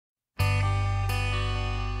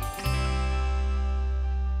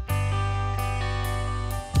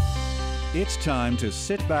It's time to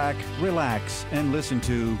sit back, relax, and listen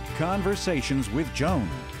to Conversations with Joan.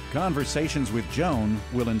 Conversations with Joan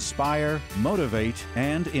will inspire, motivate,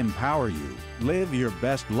 and empower you. Live your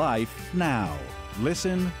best life now.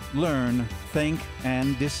 Listen, learn, think,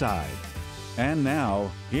 and decide. And now,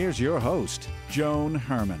 here's your host, Joan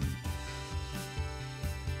Herman.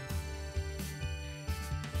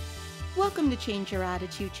 Welcome to Change Your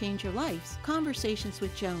Attitude, Change Your Lives, Conversations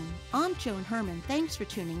with Joan. I'm Joan Herman. Thanks for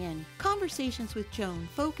tuning in. Conversations with Joan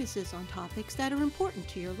focuses on topics that are important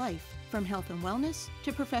to your life, from health and wellness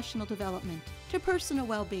to professional development to personal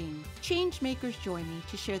well-being. Change makers join me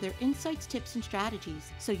to share their insights, tips, and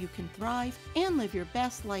strategies so you can thrive and live your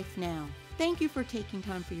best life now. Thank you for taking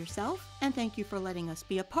time for yourself, and thank you for letting us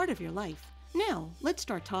be a part of your life. Now, let's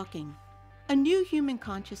start talking. A new human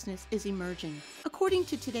consciousness is emerging. According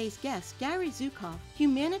to today's guest, Gary Zukav,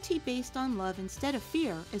 humanity based on love instead of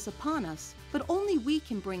fear is upon us, but only we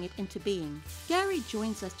can bring it into being. Gary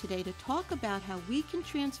joins us today to talk about how we can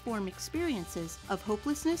transform experiences of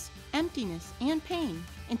hopelessness, emptiness, and pain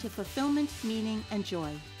into fulfillment, meaning, and joy.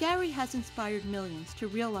 Gary has inspired millions to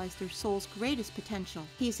realize their soul's greatest potential.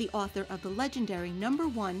 He is the author of the legendary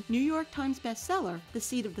 #1 New York Times bestseller, The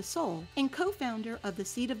Seed of the Soul, and co-founder of the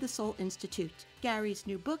Seed of the Soul Institute. Gary's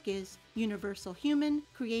new book is Universal Human,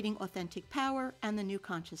 Creating Authentic Power and the New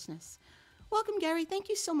Consciousness. Welcome, Gary. Thank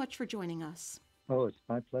you so much for joining us. Oh, it's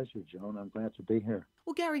my pleasure, Joan. I'm glad to be here.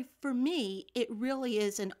 Well, Gary, for me, it really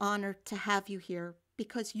is an honor to have you here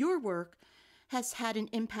because your work has had an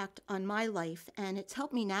impact on my life, and it's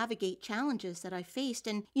helped me navigate challenges that I faced.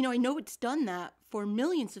 And, I know it's done that for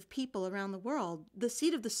millions of people around the world. The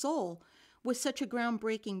Seed of the Soul was such a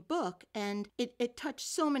groundbreaking book, and it touched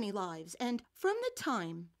so many lives. And from the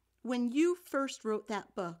time when you first wrote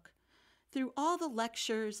that book, through all the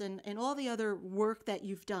lectures and all the other work that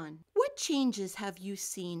you've done, what changes have you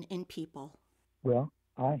seen in people? Well,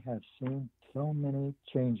 I have seen so many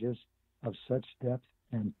changes of such depth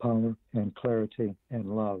and power and clarity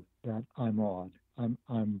and love that I'm awed.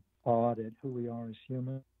 I'm awed at who we are as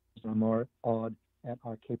humans. I'm more awed at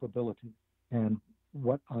our capability. And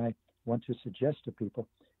what I want to suggest to people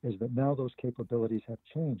is that now those capabilities have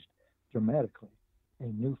changed dramatically. A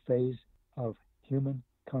new phase of human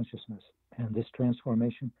consciousness. And this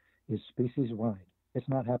transformation is species-wide. It's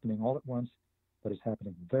not happening all at once, but it's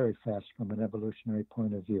happening very fast from an evolutionary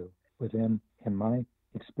point of view. In my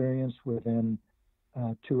experience, within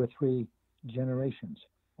 2 or 3 generations,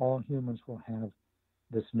 all humans will have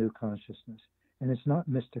this new consciousness. And it's not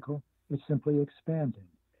mystical, it's simply expanding.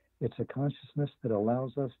 It's a consciousness that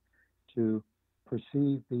allows us to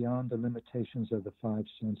perceive beyond the limitations of the 5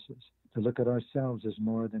 senses, to look at ourselves as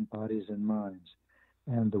more than bodies and minds,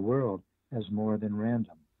 and the world as more than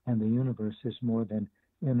random, and the universe is more than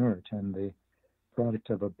inert and the product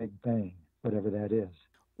of a big bang, whatever that is.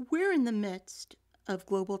 We're in the midst of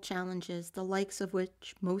global challenges, the likes of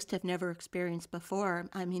which most have never experienced before.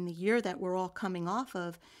 I mean, the year that we're all coming off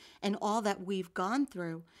of and all that we've gone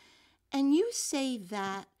through. And you say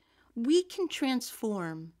that we can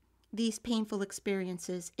transform these painful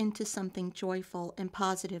experiences into something joyful and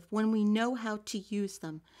positive when we know how to use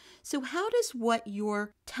them. So how does what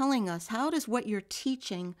you're telling us, how does what you're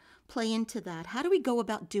teaching play into that? How do we go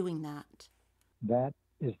about doing that? That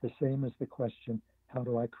is the same as the question, how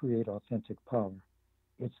do I create authentic power?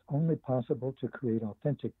 It's only possible to create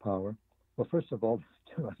authentic power, well, first of all,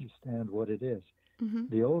 to understand what it is. Mm-hmm.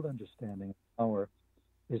 The old understanding of power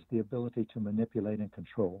is the ability to manipulate and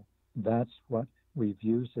control. That's what we've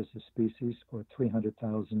used as a species for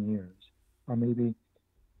 300,000 years, or maybe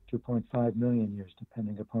 2.5 million years,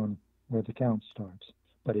 depending upon where the count starts.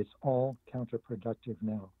 But it's all counterproductive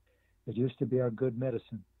now. It used to be our good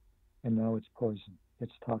medicine, and now it's poison.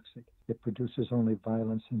 It's toxic. It produces only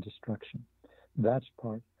violence and destruction. That's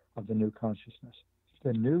part of the new consciousness.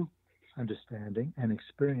 The new understanding and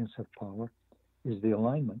experience of power is the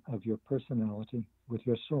alignment of your personality with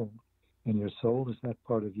your soul. And your soul is that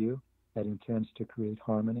part of you that intends to create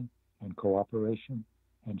harmony and cooperation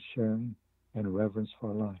and sharing and reverence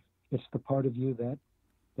for life. It's the part of you that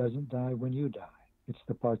doesn't die when you die. It's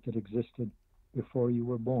the part that existed before you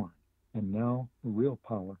were born. And now real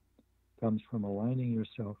power comes from aligning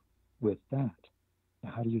yourself with that.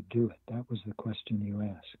 Now, how do you do it? That was the question you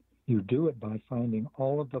asked. You do it by finding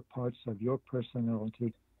all of the parts of your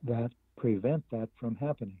personality that prevent that from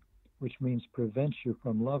happening, which means prevents you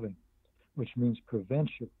from loving, which means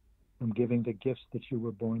prevents you from giving the gifts that you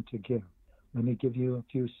were born to give. Let me give you a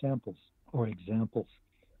few samples or examples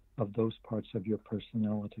of those parts of your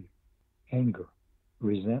personality. Anger,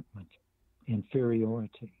 resentment,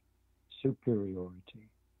 inferiority, superiority,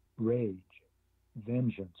 rage,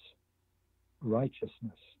 vengeance,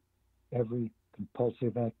 righteousness, every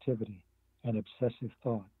compulsive activity, and obsessive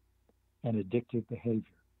thought, and addictive behavior.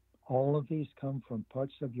 All of these come from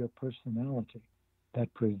parts of your personality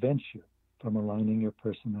that prevent you from aligning your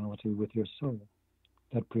personality with your soul,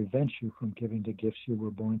 that prevents you from giving the gifts you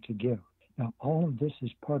were born to give. Now, all of this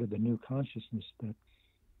is part of the new consciousness that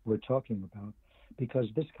we're talking about, because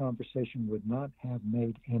this conversation would not have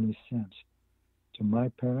made any sense to my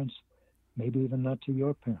parents, maybe even not to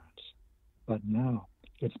your parents. But now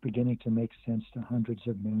it's beginning to make sense to hundreds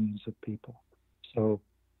of millions of people. So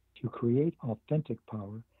to create authentic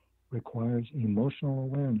power requires emotional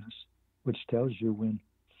awareness, which tells you when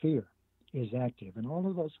fear is active. And all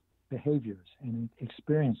of those behaviors and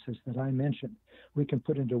experiences that I mentioned, we can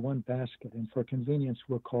put into one basket, and for convenience,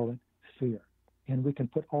 we'll call it fear. And we can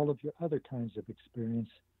put all of your other kinds of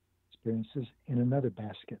experiences in another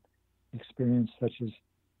basket. Experience such as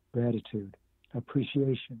gratitude,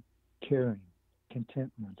 appreciation, caring,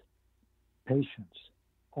 contentment, patience,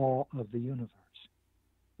 all of the universe.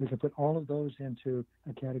 We can put all of those into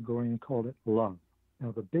a category and call it love.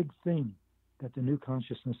 Now, the big thing that the new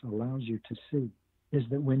consciousness allows you to see is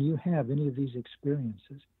that when you have any of these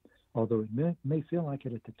experiences, although it may feel like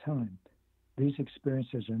it at the time, these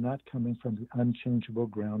experiences are not coming from the unchangeable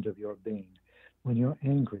ground of your being. When you're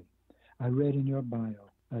angry, I read in your bio,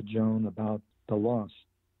 Joan, about the loss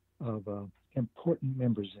of important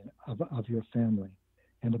members of your family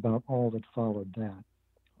and about all that followed that.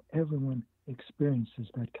 Everyone experiences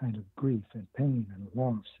that kind of grief and pain and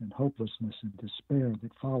loss and hopelessness and despair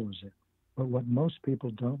that follows it. But what most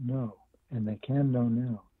people don't know, and they can know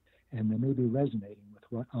now, and they may be resonating with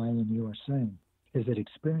what I and you are saying, is that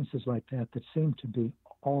experiences like that seem to be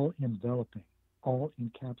all enveloping, all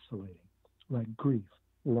encapsulating, like grief,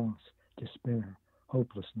 loss, despair,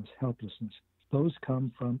 hopelessness, helplessness, those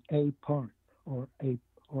come from a part or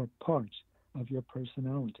parts of your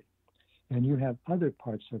personality. And you have other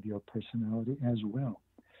parts of your personality as well.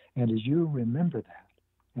 And as you remember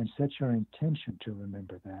that and set your intention to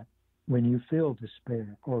remember that, when you feel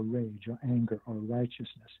despair or rage or anger or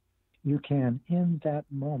righteousness, you can, in that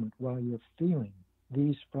moment, while you're feeling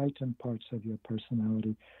these frightened parts of your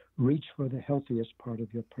personality, reach for the healthiest part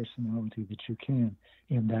of your personality that you can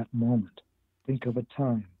in that moment. Think of a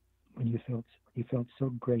time when you felt so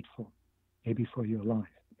grateful, maybe for your life,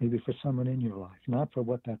 maybe for someone in your life, not for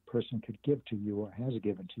what that person could give to you or has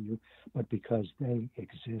given to you, but because they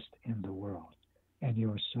exist in the world, and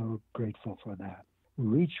you're so grateful for that.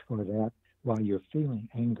 Reach for that while you're feeling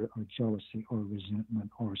anger or jealousy or resentment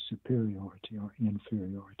or superiority or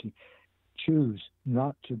inferiority. Choose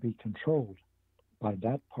not to be controlled by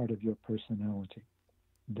that part of your personality.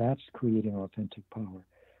 That's creating authentic power,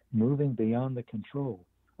 moving beyond the control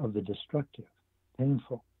of the destructive,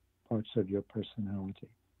 painful parts of your personality.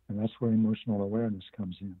 And that's where emotional awareness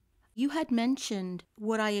comes in. You had mentioned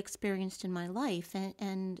what I experienced in my life,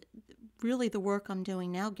 and really the work I'm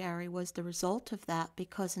doing now, Gary, was the result of that,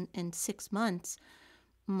 because in 6 months,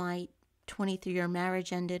 my 23-year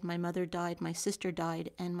marriage ended, my mother died, my sister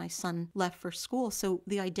died, and my son left for school. So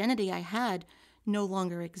the identity I had no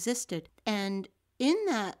longer existed. And in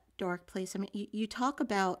that dark place, I mean, you talk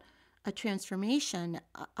about a transformation.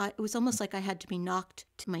 It was almost like I had to be knocked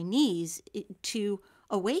to my knees to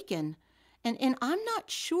awaken. And I'm not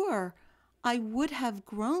sure I would have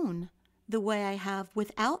grown the way I have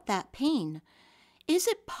without that pain. Is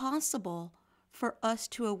it possible for us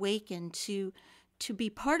to awaken, to be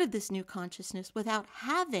part of this new consciousness without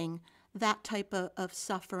having that type of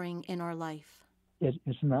suffering in our life?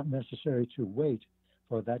 It's not necessary to wait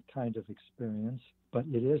for that kind of experience, but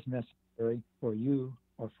it is necessary for you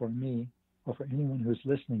or for me or for anyone who's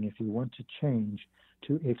listening, if you want to change,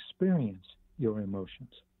 to experience your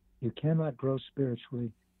emotions. You cannot grow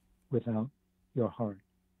spiritually without your heart.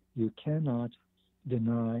 You cannot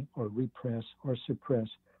deny or repress or suppress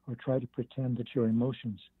or try to pretend that your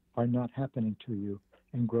emotions are not happening to you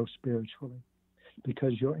and grow spiritually,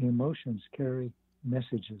 because your emotions carry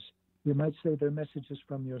messages. You might say they're messages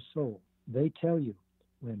from your soul. They tell you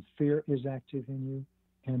when fear is active in you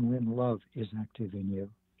and when love is active in you.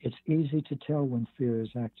 It's easy to tell when fear is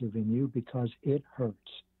active in you because it hurts.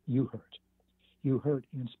 You hurt. You hurt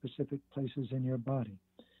in specific places in your body.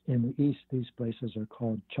 In the East, these places are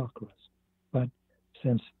called chakras. But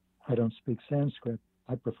since I don't speak Sanskrit,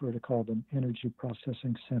 I prefer to call them energy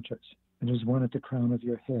processing centers. And there's one at the crown of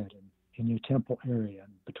your head and in your temple area,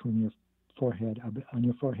 and between your forehead, on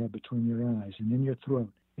your forehead, between your eyes, and in your throat,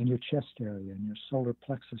 in your chest area, and your solar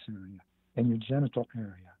plexus area, and your genital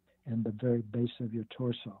area, and the very base of your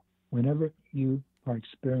torso. Whenever you are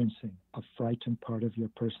experiencing a frightened part of your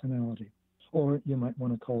personality, Or you might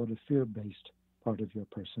want to call it a fear-based part of your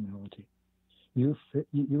personality. You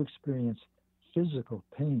experience physical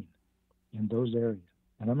pain in those areas.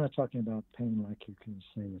 And I'm not talking about pain like you can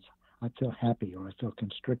say it's, I feel happy, or I feel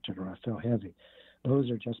constricted, or I feel heavy. Those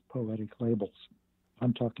are just poetic labels.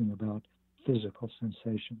 I'm talking about physical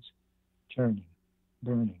sensations: churning,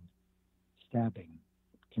 burning, stabbing,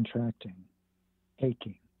 contracting,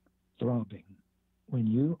 aching, throbbing. When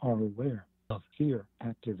you are aware of fear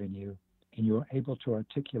active in you, and you are able to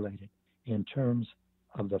articulate it in terms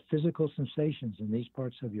of the physical sensations in these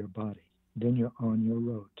parts of your body, then you're on your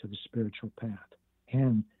road to the spiritual path.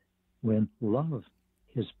 And when love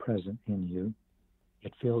is present in you,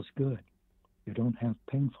 it feels good. You don't have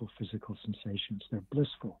painful physical sensations. They're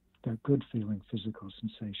blissful. They're good feeling physical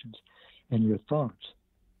sensations. And your thoughts,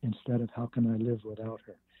 instead of how can I live without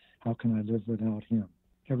her? How can I live without him?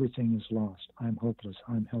 Everything is lost. I'm hopeless.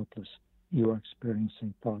 I'm helpless. You are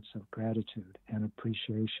experiencing thoughts of gratitude and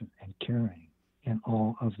appreciation and caring and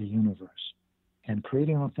awe of the universe. And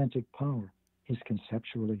creating authentic power is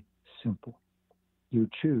conceptually simple. You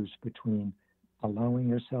choose between allowing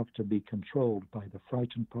yourself to be controlled by the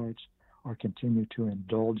frightened parts, or continue to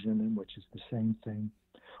indulge in them, which is the same thing,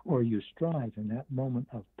 or you strive in that moment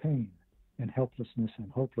of pain and helplessness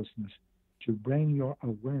and hopelessness to bring your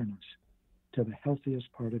awareness to the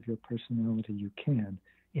healthiest part of your personality you can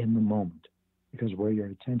in the moment. Because where your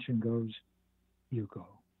attention goes, you go.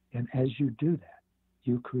 And as you do that,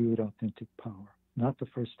 you create authentic power. Not the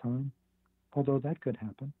first time, although that could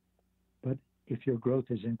happen. But if your growth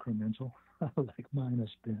is incremental, like mine has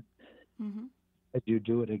been, as you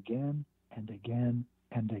do it again and again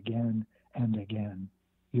and again and again,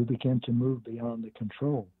 you begin to move beyond the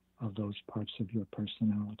control of those parts of your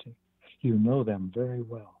personality. You know them very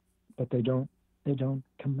well, but they don't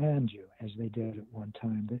command you as they did at one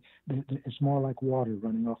time. It's more like water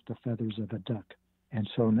running off the feathers of a duck. And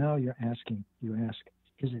so now you ask,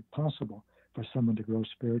 is it possible for someone to grow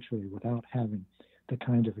spiritually without having the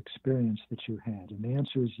kind of experience that you had? And the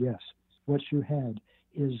answer is yes. What you had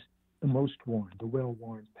is the most worn, the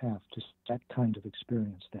well-worn path to that kind of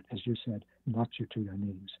experience that, as you said, knocks you to your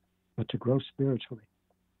knees. But to grow spiritually,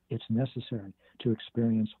 it's necessary to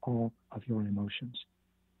experience all of your emotions,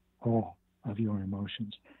 all of your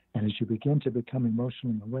emotions. And as you begin to become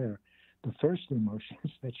emotionally aware, the first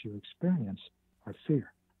emotions that you experience are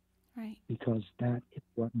fear. Right. Because that is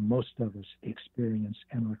what most of us experience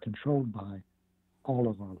and are controlled by all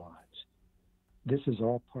of our lives. This is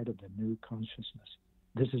all part of the new consciousness.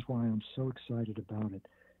 This is why I'm so excited about it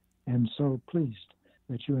and so pleased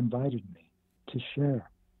that you invited me to share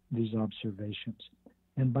these observations.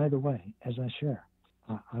 And by the way, as I share,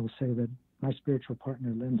 I will say that my spiritual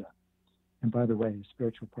partner, Linda, and by the way, a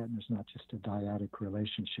spiritual partner is not just a dyadic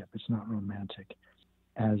relationship. It's not romantic.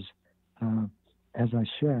 As I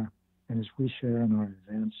share, and as we share in our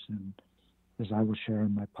events, and as I will share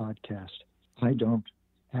in my podcast, I don't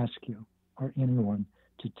ask you or anyone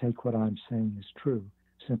to take what I'm saying as true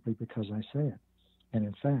simply because I say it. And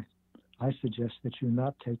in fact, I suggest that you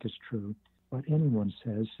not take as true what anyone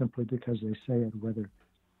says simply because they say it, whether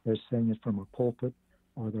they're saying it from a pulpit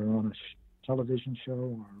or they're on a television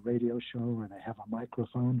show or a radio show or they have a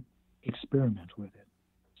microphone. Experiment with it.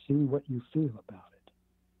 See what you feel about it.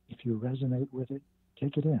 If you resonate with it,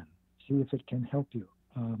 take it in. See if it can help you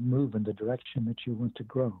move in the direction that you want to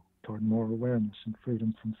grow toward more awareness and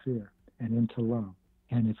freedom from fear and into love.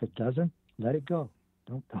 And if it doesn't, let it go.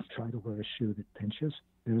 Don't try to wear a shoe that pinches.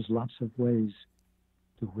 There's lots of ways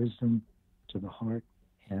to wisdom, to the heart,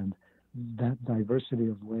 and that diversity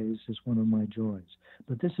of ways is one of my joys.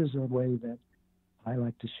 But this is a way that I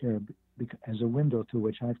like to share as a window through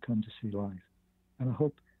which I've come to see life. And I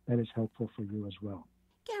hope that is helpful for you as well.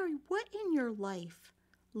 Gary, what in your life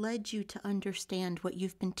led you to understand what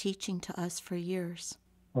you've been teaching to us for years?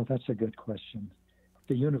 Well, that's a good question.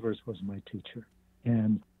 The universe was my teacher,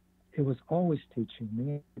 and it was always teaching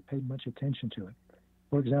me. I paid much attention to it.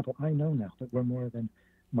 For example, I know now that we're more than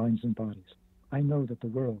minds and bodies. I know that the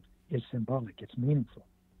world is symbolic. It's meaningful.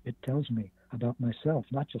 It tells me about myself,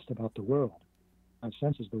 not just about the world. My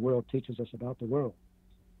sense is the world teaches us about the world.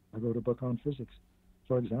 I wrote a book on physics.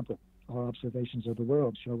 For example, our observations of the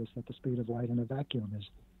world show us that the speed of light in a vacuum is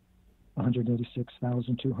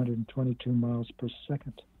 186,222 miles per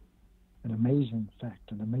second. An amazing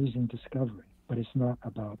fact, an amazing discovery, but it's not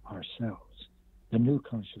about ourselves. The new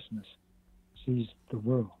consciousness sees the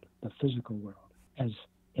world, the physical world, as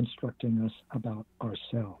instructing us about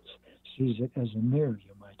ourselves, sees it as a mirror,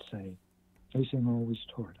 you might say, facing always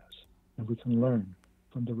toward us. And we can learn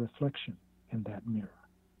from the reflection in that mirror.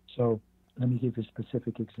 So let me give you a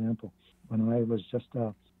specific example. When I was just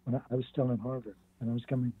when I was still in Harvard, and I was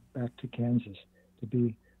coming back to Kansas to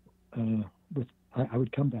be with. I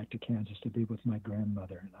would come back to Kansas to be with my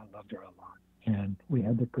grandmother, and I loved her a lot. And we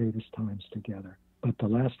had the greatest times together. But the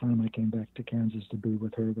last time I came back to Kansas to be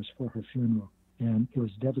with her was for her funeral, and it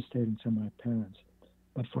was devastating to my parents.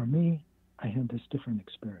 But for me, I had this different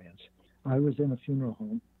experience. I was in a funeral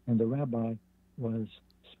home, and the rabbi was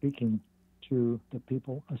speaking to the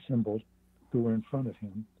people assembled who were in front of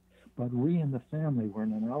him, but we in the family were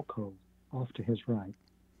in an alcove off to his right.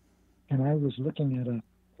 And I was looking at a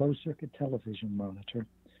closed-circuit television monitor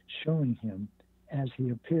showing him as he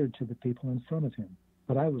appeared to the people in front of him.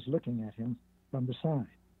 But I was looking at him from the side.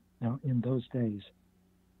 Now, in those days,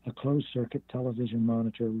 a closed-circuit television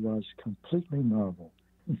monitor was completely novel.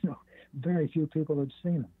 Very few people had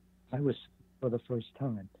seen them. I was for the first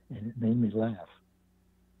time, and it made me laugh.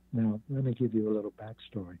 Now, let me give you a little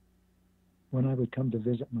backstory. When I would come to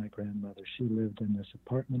visit my grandmother, she lived in this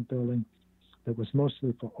apartment building that was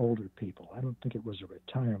mostly for older people. I don't think it was a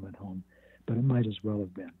retirement home, but it might as well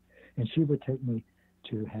have been. And she would take me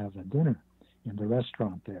to have a dinner in the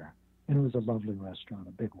restaurant there. And it was a lovely restaurant,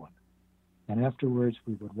 a big one. And afterwards,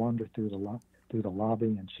 we would wander through the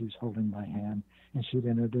lobby, and she's holding my hand, and she'd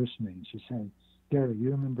introduce me, and she'd say, "Gary,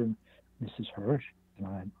 you remember Mrs. Hirsch?" And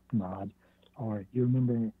I'd nod. Or, "You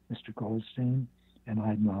remember Mr. Goldstein?" And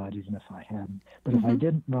I'd nod, even if I hadn't. But if I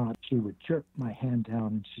didn't nod, she would jerk my hand down,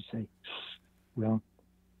 and she'd say, "Shh." Well,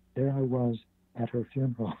 there I was at her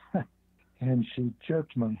funeral, and she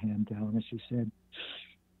jerked my hand down, and she said,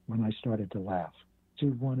 "Shh," when I started to laugh. She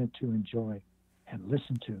wanted to enjoy and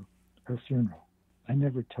listen to her funeral. I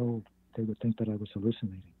never told they would think that I was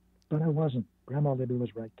hallucinating, but I wasn't. Grandma Libby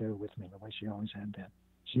was right there with me, the way she always had been.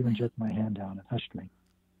 She even jerked my hand down and hushed me,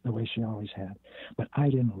 the way she always had. But I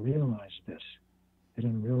didn't realize this. I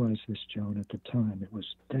didn't realize this, Joan, at the time. It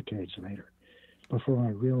was decades later before I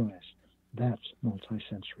realized that's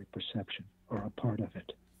multisensory perception, or a part of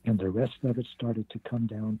it. And the rest of it started to come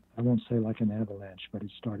down, I won't say like an avalanche, but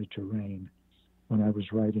it started to rain when I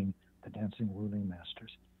was writing The Dancing Wuling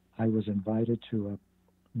Masters. I was invited to a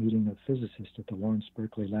meeting of physicists at the Lawrence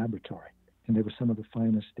Berkeley Laboratory, and they were some of the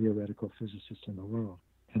finest theoretical physicists in the world.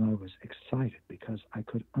 And I was excited because I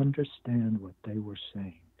could understand what they were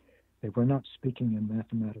saying. They were not speaking in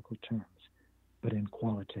mathematical terms, but in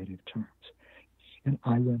qualitative terms. And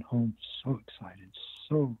I went home so excited,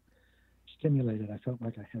 so stimulated. I felt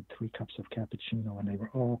like I had 3 cups of cappuccino, and they were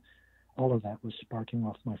all of that was sparking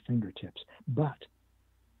off my fingertips. But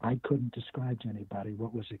I couldn't describe to anybody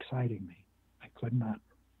what was exciting me. I could not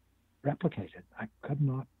replicate it. I could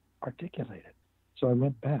not articulate it. So I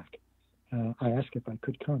went back. I asked if I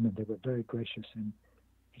could come, and they were very gracious and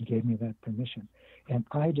gave me that permission. And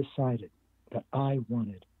I decided that I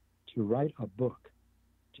wanted to write a book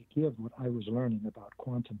to give what I was learning about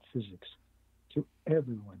quantum physics to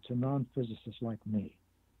everyone, to non-physicists like me,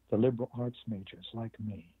 the liberal arts majors like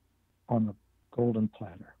me, on a golden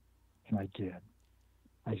platter. And I did.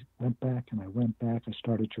 I went back and I went back. I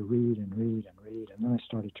started to read and read and read, and then I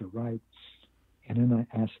started to write. And then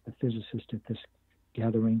I asked the physicists at this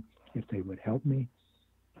gathering if they would help me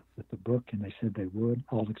with the book, and they said they would,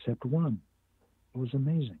 all except one. It was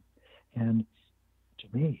amazing. And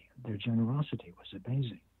to me, their generosity was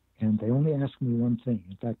amazing. And they only asked me one thing.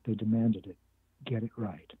 In fact, they demanded it. Get it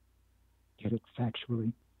right. Get it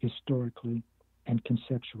factually, historically, and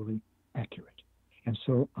conceptually accurate. And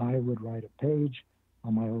so I would write a page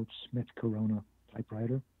on my old Smith Corona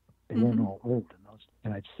typewriter. They weren't all old in those.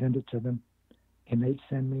 And I'd send it to them, and they'd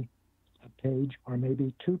send me a page or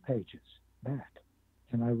maybe 2 pages back.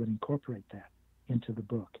 And I would incorporate that into the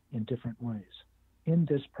book in different ways. In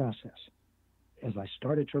this process, as I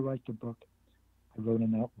started to write the book, I wrote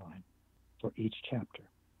an outline for each chapter.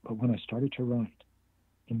 But when I started to write,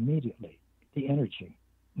 immediately the energy,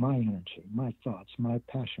 my thoughts, my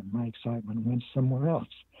passion, my excitement went somewhere else.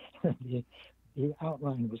 The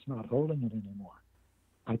outline was not holding it anymore.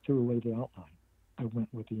 I threw away the outline. I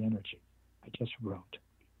went with the energy. I just wrote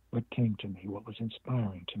what came to me, what was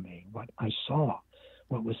inspiring to me, what I saw,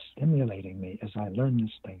 what was stimulating me as I learned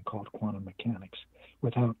this thing called quantum mechanics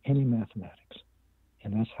without any mathematics.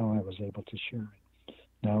 And that's how I was able to share it.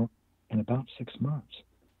 Now, in about 6 months,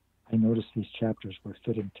 I noticed these chapters were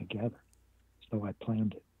fitting together. So I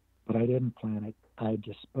planned it. But I didn't plan it. I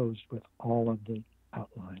disposed with all of the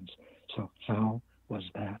outlines. So how was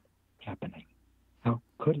that happening? How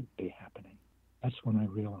could it be happening? That's when I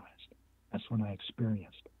realized. That's when I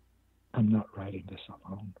experienced. I'm not writing this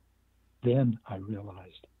alone. Then I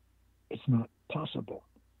realized it's not possible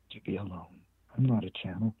to be alone. I'm not a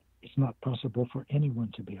channel. It's not possible for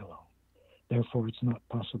anyone to be alone. Therefore, it's not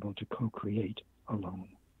possible to co-create alone.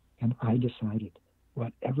 And I decided,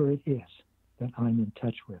 whatever it is that I'm in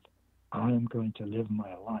touch with, I am going to live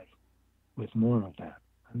my life with more of that.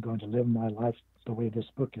 I'm going to live my life the way this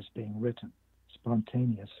book is being written,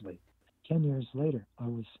 spontaneously. 10 years later, I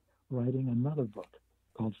was writing another book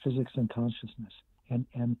called Physics and Consciousness.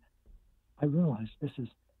 And I realized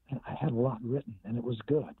I had a lot written, and it was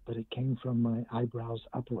good, but it came from my eyebrows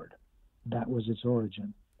upward. That was its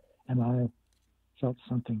origin. And I felt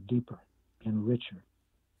something deeper and richer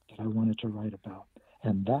that I wanted to write about.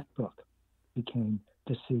 And that book became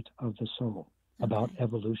The Seat of the Soul, about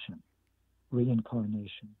evolution,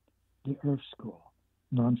 reincarnation, the Earth School,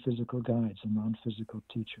 non-physical guides and non-physical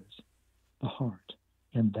teachers, the heart.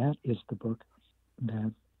 And that is the book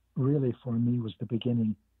that really for me was the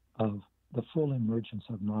beginning of the full emergence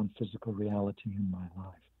of non-physical reality in my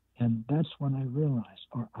life. And that's when I realized,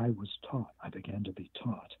 or I was taught, I began to be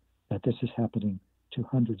taught, that this is happening to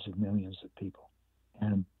hundreds of millions of people.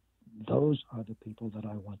 And those are the people that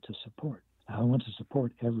I want to support. I want to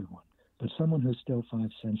support everyone. But someone who's still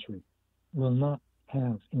 5th century will not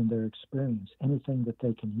have in their experience anything that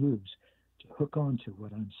they can use to hook on to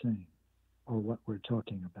what I'm saying or what we're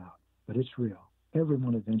talking about. But it's real.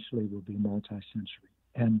 Everyone eventually will be multi-sensory.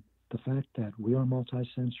 And the fact that we are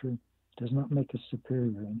multi-sensory does not make us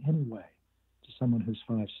superior in any way to someone who's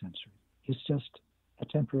 5th century. It's just a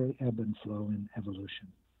temporary ebb and flow in evolution.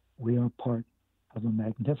 We are part of a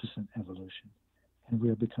magnificent evolution, and we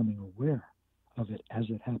are becoming aware of it as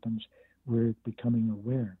it happens. We're becoming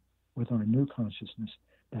aware with our new consciousness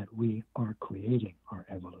that we are creating our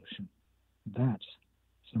evolution. That's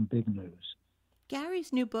some big news.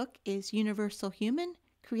 Gary's new book is Universal Human,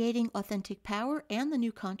 Creating Authentic Power and the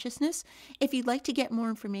New Consciousness. If you'd like to get more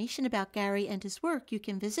information about Gary and his work, you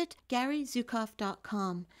can visit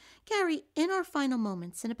GaryZukav.com. Gary, in our final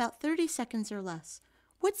moments, in about 30 seconds or less,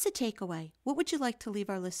 what's the takeaway? What would you like to leave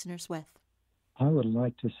our listeners with? I would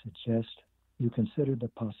like to suggest you consider the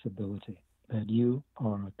possibility that you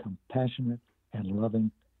are a compassionate and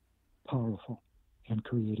loving, powerful, and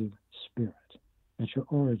creative spirit, that your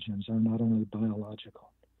origins are not only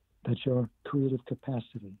biological, that your creative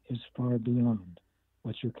capacity is far beyond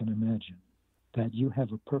what you can imagine, that you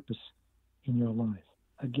have a purpose in your life,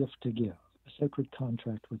 a gift to give, a sacred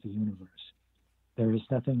contract with the universe. There is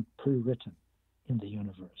nothing pre-written in the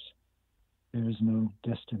universe. There is no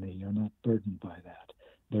destiny. You're not burdened by that.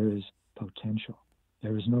 There is potential.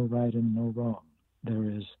 There is no right and no wrong. There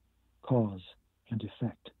is cause and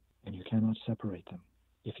effect, and you cannot separate them.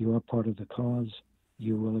 If you are part of the cause,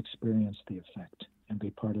 you will experience the effect and be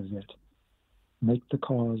part of it. Make the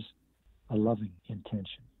cause a loving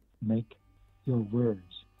intention. Make your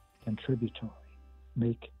words contributory.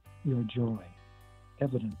 Make your joy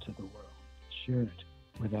evident to the world. Share it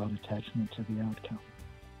without attachment to the outcome,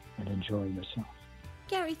 and enjoy yourself.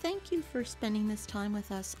 Gary, thank you for spending this time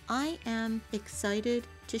with us. I am excited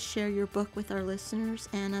to share your book with our listeners,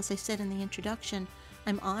 and as I said in the introduction,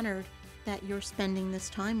 I'm honored that you're spending this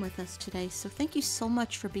time with us today. So thank you so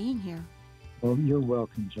much for being here. Well, you're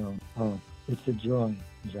welcome, Joan. Oh, it's a joy,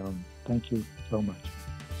 Joan. Thank you so much.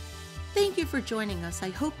 Thank you for joining us. I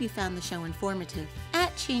hope you found the show informative.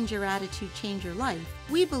 At Change Your Attitude, Change Your Life,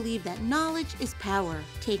 we believe that knowledge is power.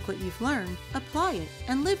 Take what you've learned, apply it,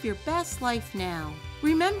 and live your best life now.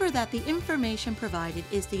 Remember that the information provided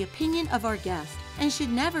is the opinion of our guest and should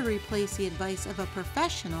never replace the advice of a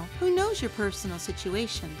professional who knows your personal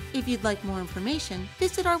situation. If you'd like more information,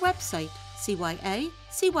 visit our website,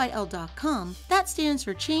 cyacyl.com. That stands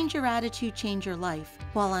for Change Your Attitude, Change Your Life.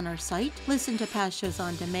 While on our site, listen to past shows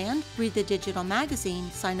on demand, read the digital magazine,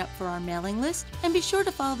 sign up for our mailing list, and be sure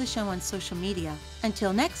to follow the show on social media.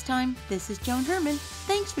 Until next time, this is Joan Herman.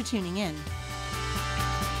 Thanks for tuning in.